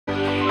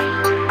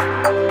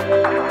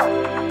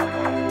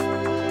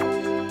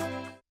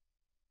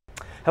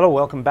Hello,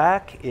 welcome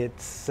back.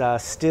 It's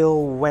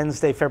still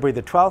Wednesday, February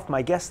the 12th.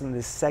 My guest in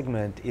this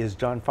segment is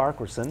John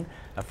Fahrquharson,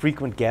 a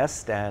frequent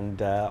guest,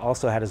 and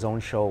also had his own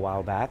show a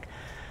while back.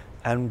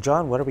 And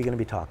John, what are we going to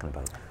be talking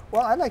about?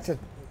 Well, I'd like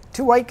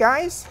two white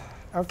guys.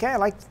 Okay, I'd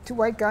like two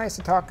white guys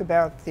to talk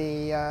about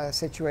the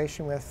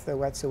situation with the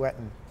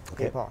Wet'suwet'en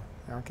people.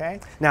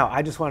 Okay. Now,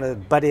 I just want to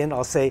butt in.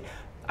 I'll say,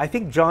 I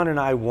think John and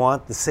I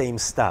want the same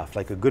stuff,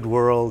 like a good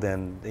world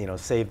and, you know,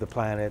 save the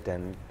planet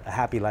and a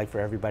happy life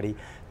for everybody.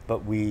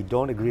 But we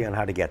don't agree on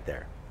how to get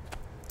there,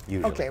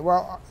 usually. Okay,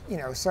 well,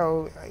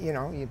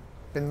 you've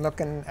been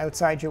looking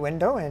outside your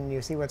window and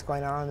you see what's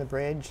going on the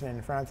bridge and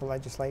in front of the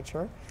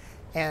legislature.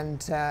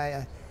 And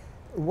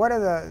what are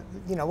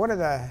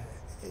the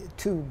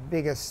two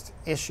biggest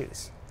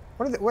issues?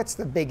 What's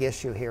the big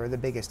issue here, or the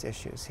biggest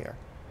issues here?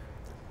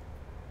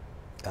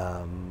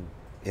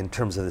 In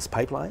terms of this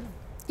pipeline?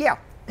 Yeah.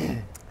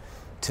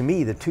 To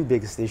me, the two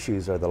biggest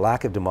issues are the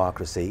lack of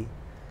democracy,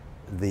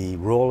 the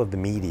role of the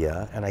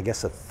media, and I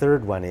guess a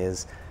third one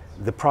is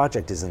the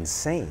project is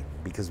insane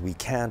because we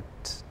can't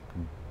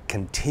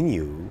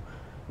continue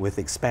with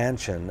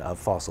expansion of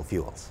fossil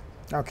fuels.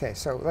 Okay,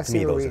 so let's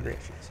see where those are the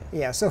issues.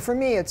 Yeah, so for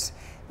me it's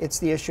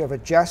the issue of a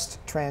just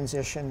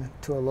transition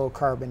to a low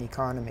carbon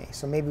economy.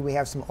 So maybe we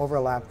have some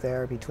overlap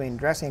there between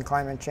addressing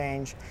climate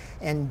change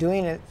and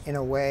doing it in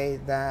a way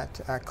that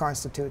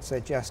constitutes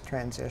a just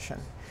transition.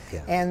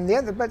 Yeah. And the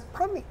other, but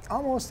probably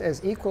almost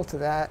as equal to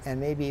that, and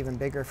maybe even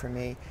bigger for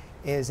me,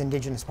 is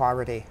Indigenous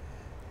poverty.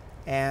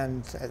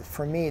 And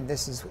for me,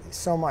 this is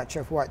so much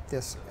of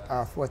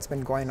what's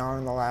been going on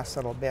in the last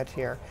little bit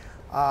here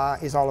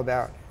is all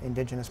about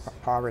Indigenous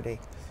poverty.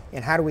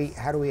 And how do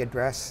we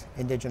address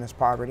Indigenous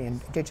poverty?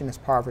 And Indigenous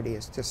poverty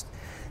is just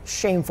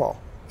shameful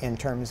in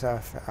terms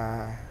of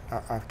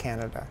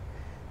Canada.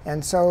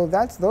 And so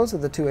those are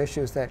the two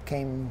issues that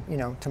came,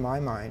 to my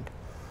mind.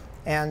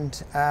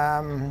 And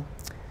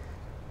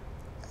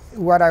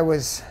what I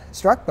was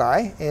struck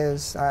by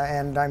is,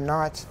 and I'm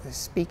not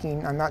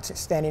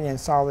standing in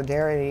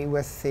solidarity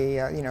with the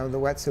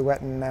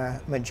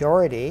Wet'suwet'en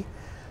majority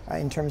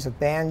in terms of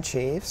band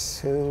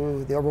chiefs,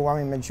 who the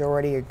overwhelming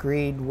majority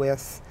agreed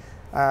with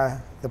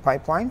the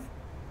pipeline.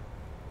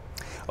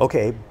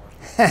 Okay,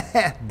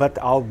 but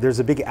there's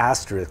a big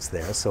asterisk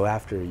there. So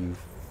after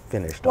you've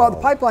finished, well, the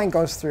pipeline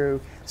goes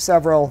through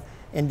several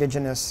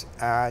Indigenous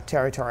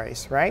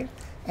territories, right?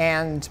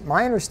 And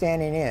my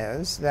understanding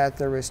is that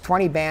there was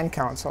 20 band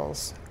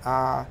councils,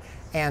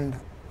 and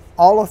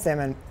all of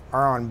them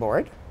are on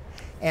board.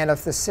 And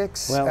of the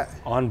six... Well,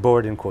 on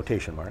board in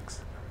quotation marks.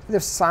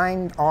 They've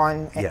signed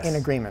on yes. in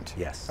agreement.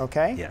 Yes.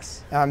 Okay?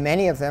 Yes.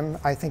 Many of them,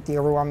 I think the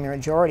overwhelming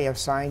majority, have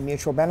signed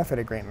mutual benefit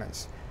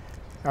agreements.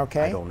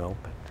 Okay? I don't know.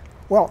 But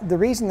well, the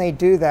reason they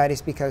do that is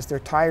because they're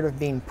tired of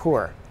being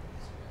poor.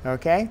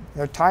 Okay?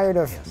 They're tired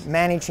of yes.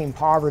 managing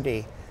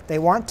poverty. They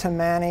want to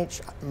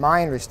manage,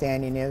 my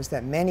understanding is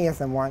that many of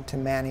them want to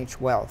manage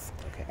wealth.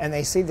 Okay. And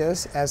they see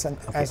this as a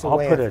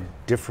way I'll put a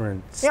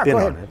different spin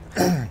on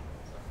it.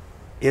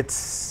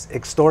 It's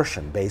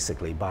extortion,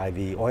 basically, by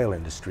the oil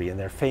industry, and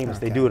they're famous.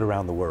 Okay. They do it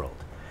around the world.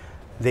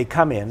 They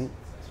come in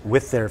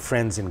with their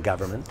friends in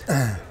government,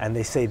 and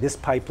they say, this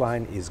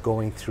pipeline is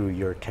going through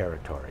your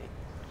territory,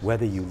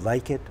 whether you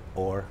like it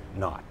or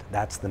not.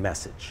 That's the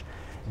message.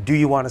 Do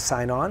you want to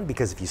sign on?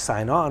 Because if you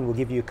sign on, we'll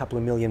give you a couple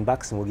of $1 million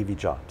and we'll give you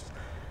jobs.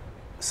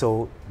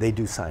 So they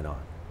do sign on,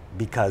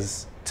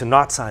 because to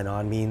not sign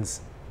on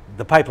means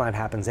the pipeline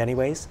happens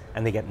anyways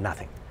and they get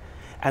nothing.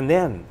 And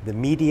then the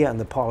media and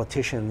the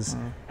politicians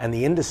and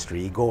the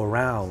industry go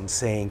around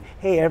saying,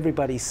 hey,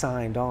 everybody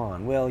signed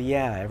on. Well,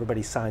 yeah,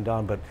 everybody signed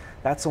on, but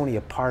that's only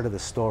a part of the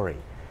story.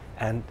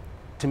 And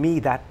to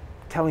me, that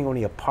telling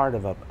only a part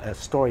of a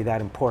story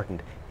that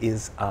important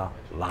is a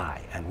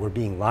lie, and we're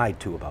being lied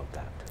to about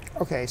that.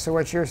 Okay, so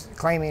what you're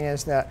claiming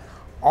is that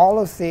all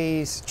of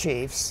these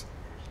chiefs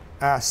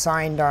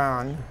signed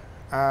on,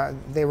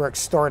 they were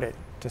extorted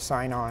to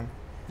sign on.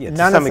 Yeah, to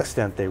some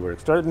extent they were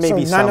extorted.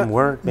 Maybe some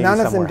weren't. Maybe none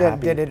some of them were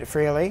happy. did it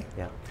freely.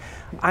 Yeah,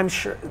 I'm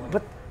sure.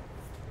 But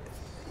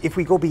if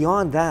we go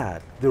beyond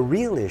that, the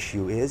real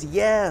issue is,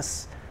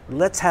 yes,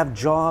 let's have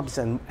jobs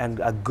and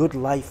a good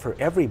life for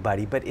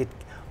everybody. But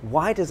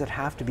why does it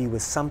have to be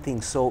with something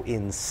so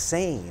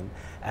insane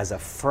as a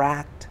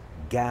fracked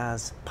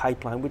gas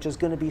pipeline, which is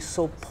going to be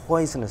so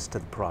poisonous to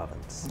the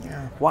province?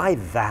 Yeah. Why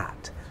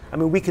that? I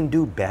mean, we can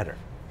do better.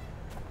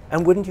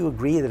 And wouldn't you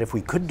agree that if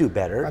we could do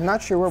better, I'm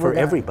not sure where for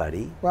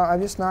everybody, well,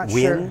 I'm just not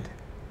wind,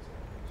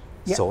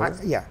 sure. solar,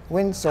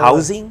 wind, solar,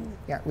 housing?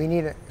 Yeah, we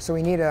need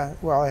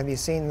well, have you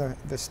seen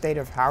the state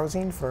of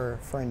housing for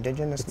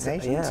Indigenous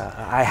nations? Yeah,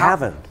 I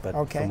haven't, but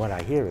from what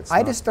I hear, it's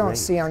I just don't great.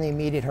 see on the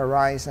immediate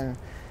horizon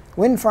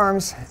wind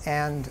farms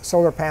and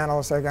solar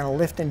panels that are going to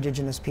lift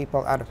Indigenous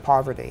people out of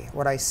poverty.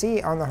 What I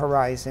see on the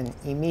horizon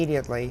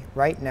immediately,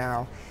 right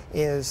now,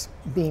 is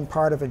being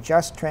part of a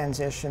just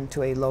transition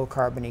to a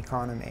low-carbon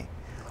economy.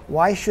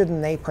 Why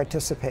shouldn't they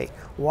participate?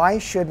 Why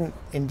shouldn't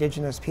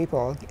Indigenous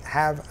people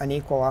have an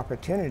equal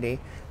opportunity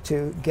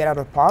to get out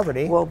of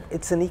poverty? Well,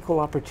 it's an equal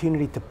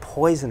opportunity to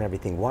poison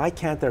everything. Why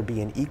can't there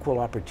be an equal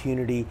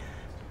opportunity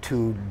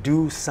to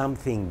do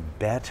something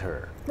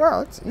better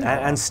Well, it's, you know,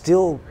 and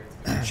still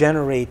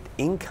generate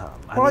income.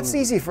 well, it's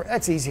easy for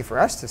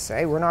us to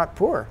say. We're not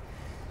poor.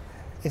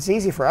 It's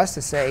easy for us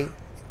to say.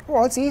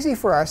 Well, it's easy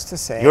for us to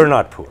say. You're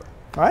not poor.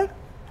 Right?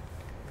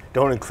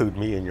 Don't include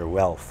me in your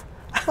wealth.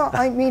 Well,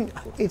 I mean,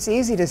 it's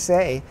easy to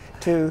say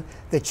to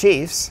the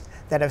chiefs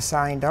that have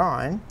signed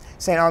on,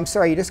 saying, "Oh, I'm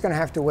sorry, you're just going to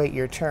have to wait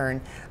your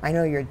turn. I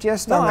know you're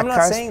just No, on the I'm not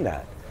cusp." saying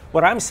that.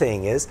 What I'm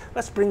saying is,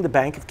 let's bring the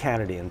Bank of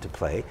Canada into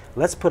play.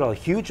 Let's put a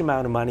huge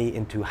amount of money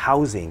into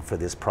housing for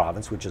this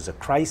province, which is a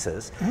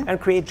crisis, and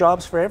create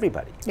jobs for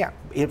everybody. Yeah.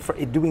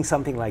 Doing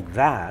something like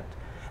that,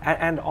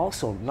 and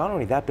also, not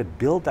only that, but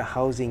build the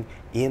housing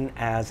in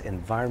as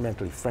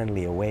environmentally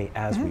friendly a way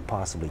as we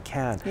possibly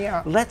can.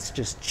 Yeah. Let's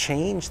just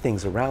change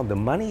things around. The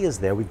money is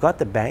there. We've got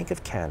the Bank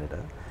of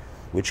Canada,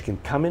 which can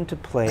come into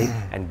play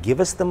and give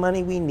us the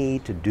money we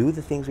need to do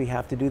the things we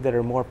have to do that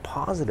are more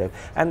positive.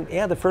 And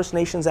yeah, the First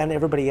Nations and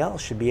everybody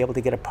else should be able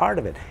to get a part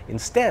of it.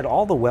 Instead,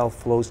 all the wealth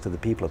flows to the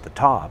people at the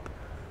top,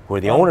 who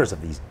are the owners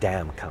of these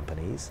damn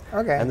companies,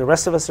 Okay. and the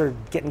rest of us are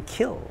getting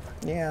killed.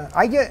 Yeah,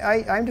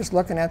 I'm just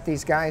looking at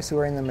these guys who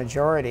are in the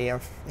majority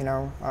of, you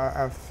know,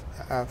 of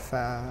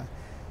the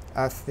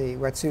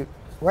wetsuit,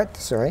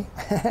 wetsuit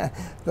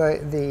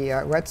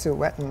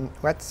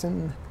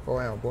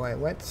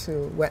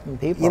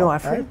people. You know,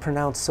 I've heard right? it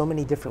pronounced so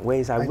many different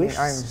ways. I mean, wish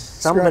I'm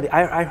somebody,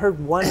 I heard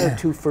one or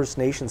two First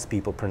Nations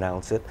people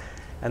pronounce it,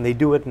 and they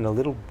do it in a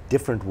little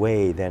different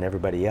way than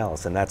everybody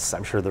else, and that's,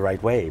 I'm sure, the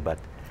right way, but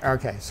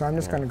Okay, so I'm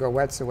just going to go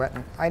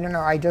wetsuit. I don't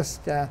know. I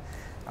just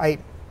I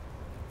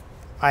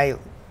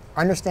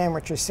understand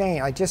what you're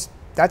saying.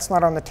 That's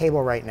not on the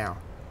table right now.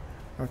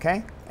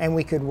 Okay, and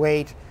we could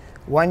wait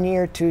 1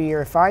 year, 2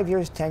 years, 5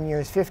 years, 10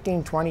 years,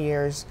 15, 20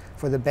 years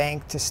for the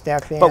bank to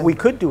step in. But we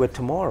could do it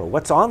tomorrow.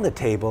 What's on the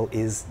table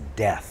is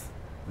death.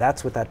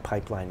 That's what that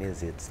pipeline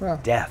is. It's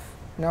death.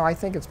 No, I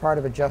think it's part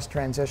of a just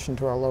transition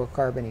to a low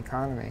carbon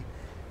economy.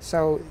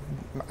 So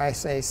I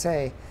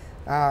say,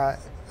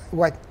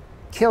 what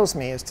kills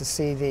me is to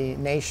see the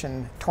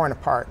nation torn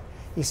apart.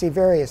 You see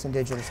various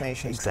Indigenous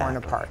nations torn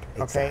apart.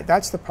 Okay, exactly.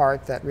 That's the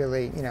part that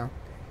really, you know,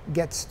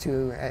 gets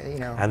to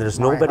And there's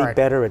nobody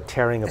better at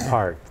tearing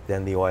apart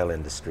than the oil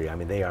industry. I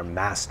mean, they are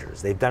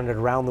masters. They've done it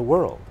around the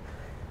world.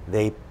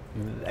 They,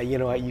 you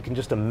know, you can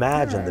just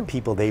imagine the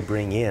people they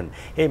bring in.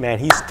 Hey, man,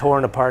 he's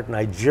torn apart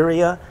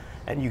Nigeria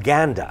and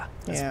Uganda.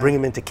 Let's bring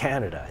him into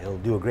Canada. He'll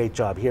do a great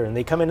job here, and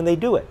they come in and they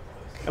do it.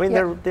 I mean,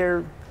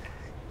 they're.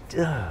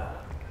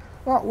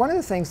 Well, one of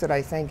the things that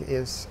I think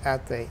is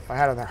at the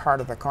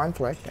heart of the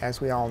conflict,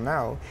 as we all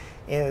know,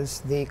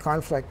 is the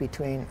conflict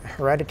between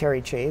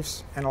hereditary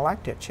chiefs and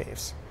elected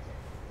chiefs.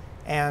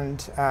 And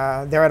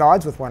they're at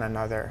odds with one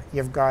another.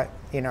 You've got,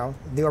 you know,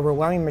 the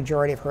overwhelming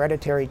majority of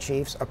hereditary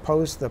chiefs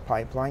oppose the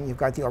pipeline. You've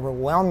got the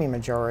overwhelming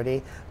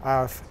majority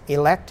of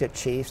elected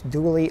chiefs,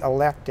 duly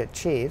elected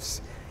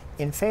chiefs,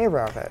 in favor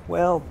of it.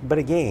 Well, but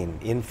again,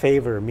 in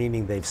favor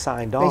meaning they've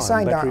signed on. They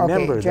signed but on.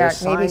 Remember, Okay, Jack,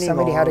 they're maybe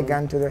somebody had a on.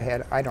 gun to their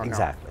head. I don't know.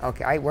 Exactly.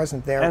 Okay, I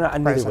wasn't there.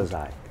 And neither was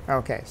I.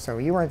 Okay, so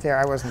you weren't there.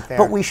 I wasn't there.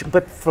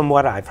 But from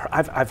what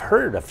I've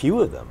heard a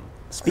few of them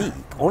speak,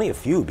 only a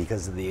few,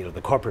 because of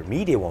the corporate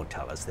media won't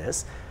tell us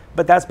this.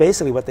 But that's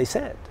basically what they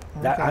said.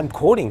 Okay. I'm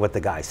quoting what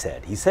the guy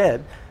said. He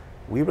said,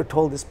 "We were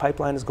told this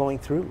pipeline is going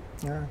through."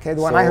 Okay,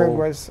 the one I heard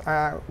was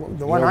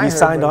we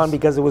signed on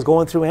because it was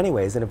going through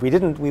anyways, and if we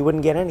didn't, we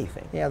wouldn't get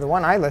anything. Yeah, the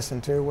one I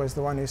listened to was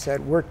the one who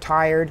said, "We're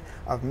tired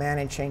of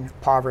managing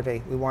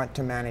poverty. We want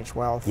to manage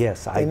wealth."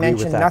 Yes, I agree with that. They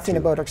mentioned nothing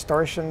about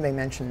extortion. They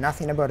mentioned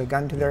nothing about a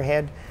gun to their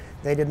head.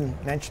 They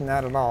didn't mention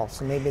that at all.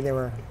 So maybe they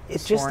were.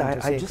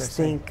 I just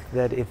think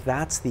that if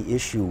that's the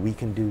issue, we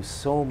can do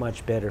so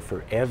much better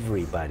for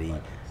everybody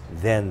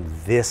than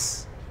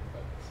this,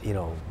 you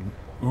know,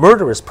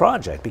 murderous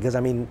project. Because I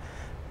mean,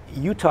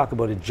 you talk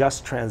about a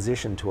just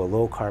transition to a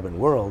low carbon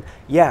world.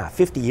 Yeah,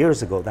 50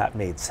 years ago that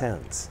made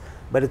sense,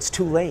 but it's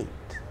too late.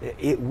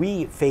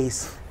 We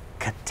face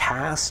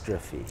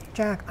catastrophe.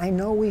 Jack, I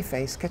know we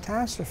face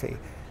catastrophe.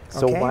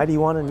 So okay? why do you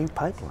want a new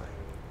pipeline?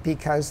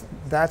 Because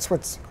that's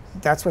what's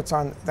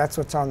on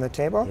the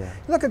table. Yeah.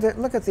 Look at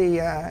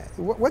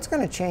what's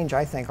going to change.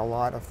 I think a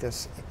lot of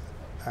this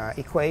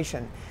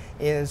equation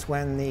is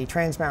when the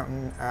Trans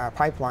Mountain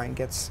pipeline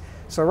gets.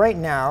 So right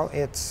now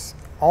it's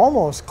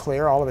almost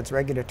clear all of its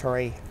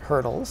regulatory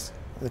hurdles,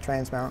 the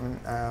Trans Mountain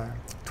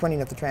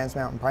twinning of the Trans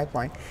Mountain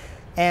pipeline,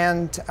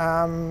 and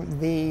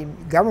the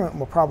government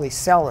will probably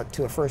sell it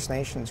to a First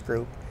Nations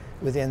group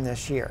within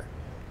this year.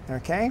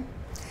 Okay,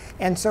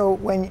 and so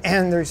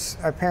there's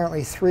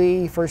apparently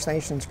 3 First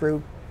Nations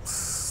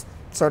groups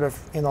sort of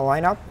in the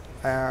lineup.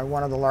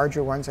 One of the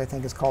larger ones I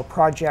think is called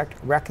Project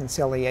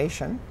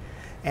Reconciliation,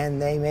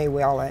 and they may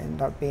well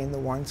end up being the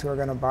ones who are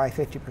going to buy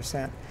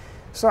 50%.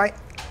 So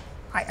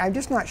I'm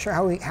just not sure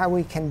how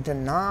we can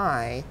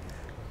deny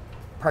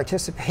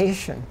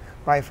participation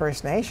by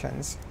First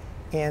Nations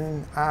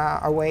in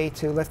a way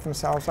to lift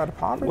themselves out of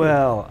poverty.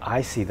 Well,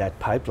 I see that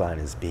pipeline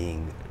as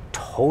being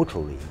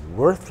totally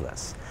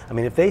worthless. I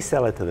mean, if they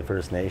sell it to the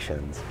First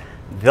Nations,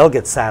 they'll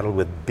get saddled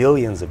with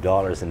billions of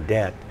dollars in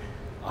debt,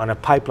 on a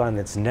pipeline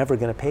that's never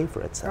going to pay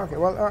for itself.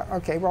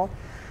 Okay, well,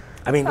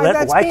 I mean,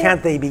 why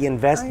can't they be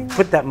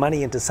put that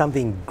money into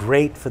something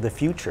great for the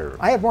future?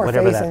 I have more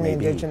faith in the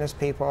Indigenous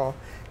people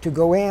to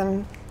go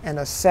in and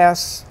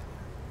assess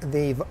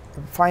the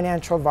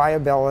financial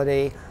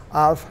viability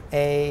of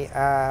a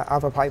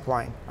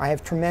pipeline. I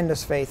have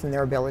tremendous faith in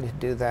their ability to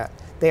do that.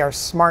 They are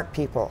smart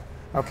people.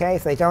 Okay,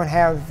 if they don't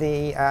have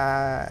the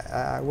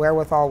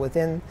wherewithal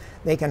within,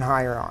 they can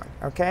hire on.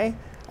 Okay,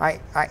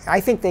 I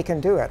think they can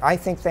do it. I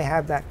think they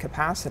have that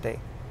capacity.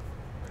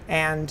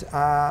 And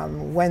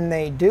when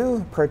they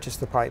do purchase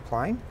the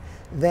pipeline,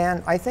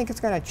 then I think it's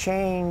going to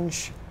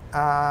change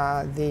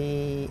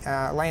the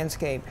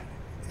landscape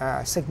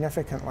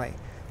significantly.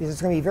 Because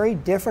it's going to be very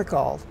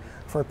difficult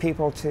for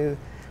people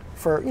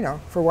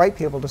for white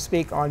people to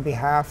speak on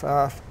behalf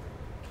of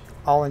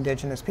all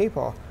Indigenous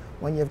people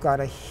when you've got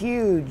a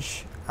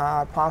huge,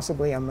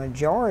 possibly a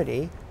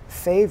majority,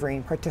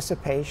 favoring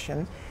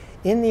participation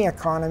in the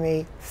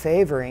economy,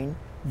 favoring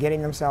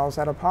getting themselves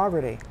out of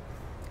poverty.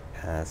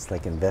 It's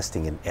like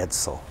investing in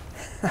Edsel.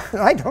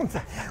 I don't.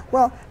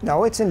 Well,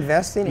 no, it's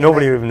investing.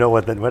 Nobody even know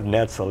what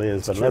Edsel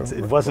is, but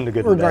it wasn't a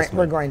good investment.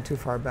 We're going too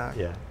far back.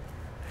 Yeah.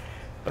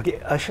 Okay.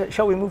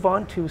 Shall we move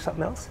on to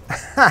something else,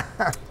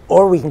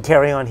 or we can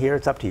carry on here?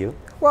 It's up to you.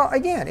 Well,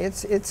 again,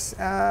 it's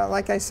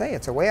like I say,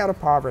 it's a way out of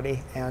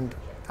poverty, and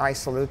I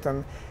salute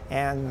them.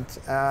 And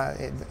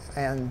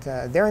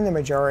they're in the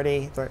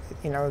majority.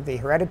 The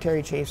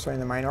hereditary chiefs are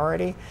in the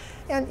minority,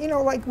 and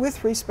like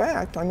with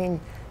respect, I mean.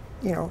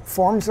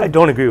 Forms of... I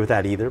don't agree with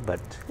that either, but...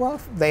 Well,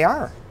 they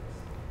are.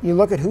 You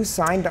look at who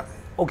signed up.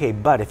 Okay,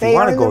 but if you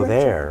want to go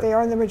there... They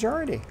are in the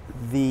majority.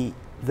 The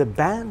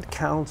band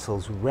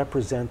councils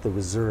represent the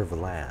reserve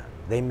land.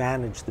 They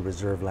manage the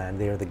reserve land.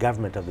 They are the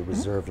government of the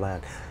reserve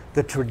land.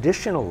 The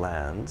traditional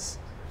lands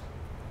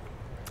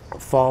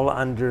fall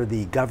under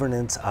the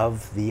governance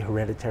of the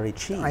hereditary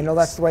chiefs. I know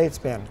that's the way it's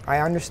been. I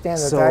understand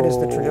that is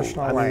the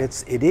traditional way. I mean,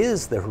 it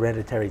is the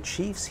hereditary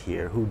chiefs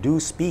here who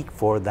do speak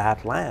for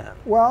that land.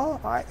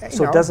 Well,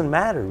 so it doesn't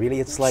matter, really.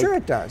 It's like... Sure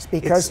it does,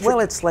 because...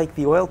 it's like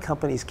the oil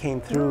companies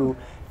came through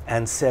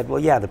and said,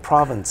 well, yeah, the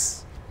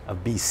province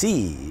of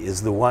BC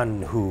is the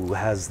one who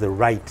has the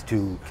right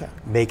to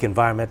make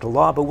environmental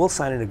law, but we'll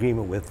sign an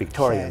agreement with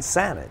Victoria and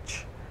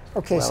Saanich.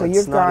 Okay, well, so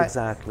you've got...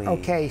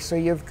 Okay, so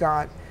you've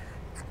got...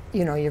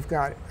 you've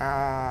got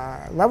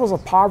levels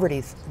of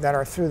poverty that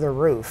are through the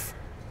roof,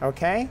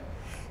 okay?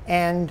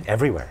 And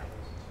everywhere.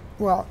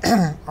 Well,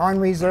 on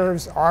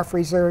reserves, off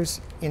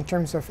reserves, in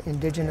terms of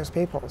Indigenous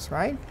peoples,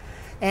 right?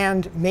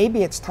 And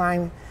maybe it's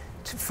time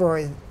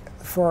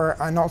for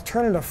an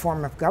alternative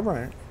form of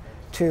government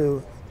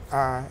to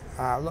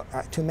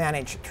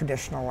manage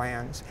traditional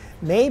lands.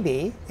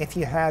 Maybe if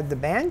you had the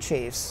band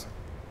chiefs,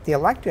 the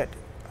elected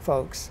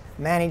folks,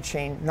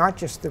 managing not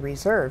just the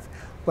reserve,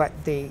 but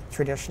the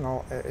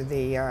traditional,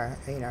 the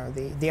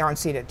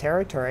unceded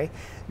territory,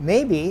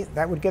 maybe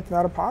that would get them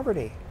out of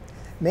poverty.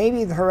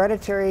 Maybe the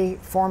hereditary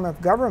form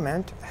of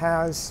government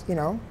has,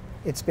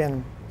 it's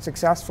been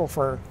successful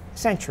for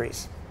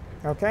centuries,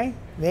 okay?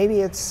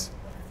 Maybe it's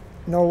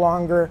no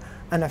longer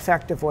an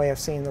effective way of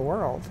seeing the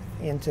world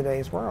in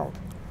today's world.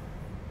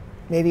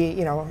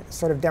 Maybe,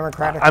 sort of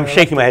democratic. I'm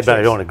shaking my head, but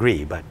I don't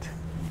agree, but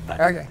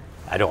okay.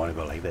 I don't want to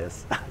go like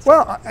this.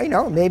 Well,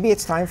 maybe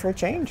it's time for a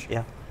change.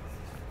 Yeah.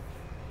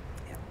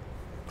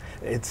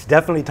 It's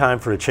definitely time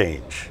for a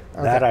change.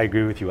 Okay. That I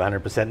agree with you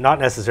 100%.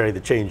 Not necessarily the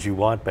change you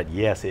want, but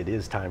yes, it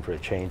is time for a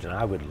change, and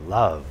I would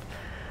love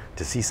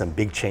to see some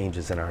big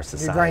changes in our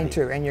society. You're going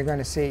to, and you're going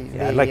to see...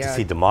 I'd like to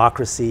see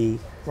democracy.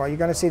 Well, you're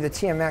going to see the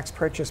TMX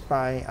purchased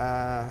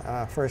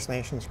by First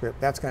Nations group.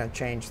 That's going to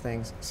change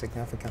things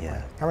significantly.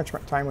 Yeah. How much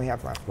time we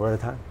have left? We're out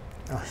of time.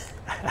 Oh.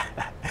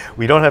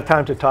 We don't have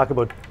time to talk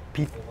about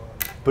Pete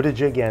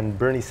Buttigieg and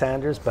Bernie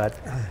Sanders, but...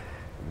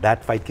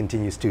 that fight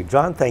continues too.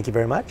 John, thank you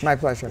very much. My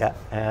pleasure. Yeah,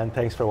 and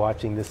thanks for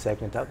watching this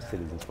segment of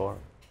Citizens Forum.